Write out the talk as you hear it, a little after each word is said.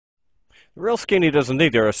The real skinny doesn't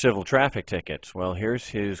think there are civil traffic tickets. Well, here's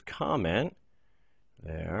his comment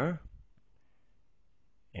there.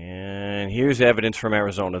 And here's evidence from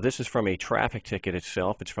Arizona. This is from a traffic ticket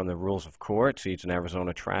itself. It's from the rules of court. See, it's an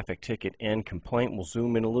Arizona traffic ticket and complaint. We'll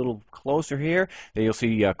zoom in a little closer here. There you'll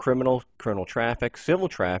see criminal traffic, civil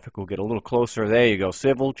traffic. We'll get a little closer. There you go,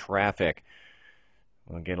 civil traffic.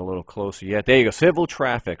 We'll get a little closer yet. There you go, civil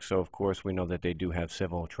traffic. So, of course, we know that they do have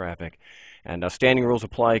civil traffic. And standing rules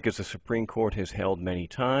apply because the Supreme Court has held many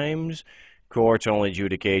times. Courts only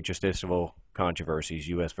adjudicate justiciable controversies,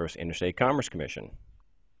 U.S. versus Interstate Commerce Commission.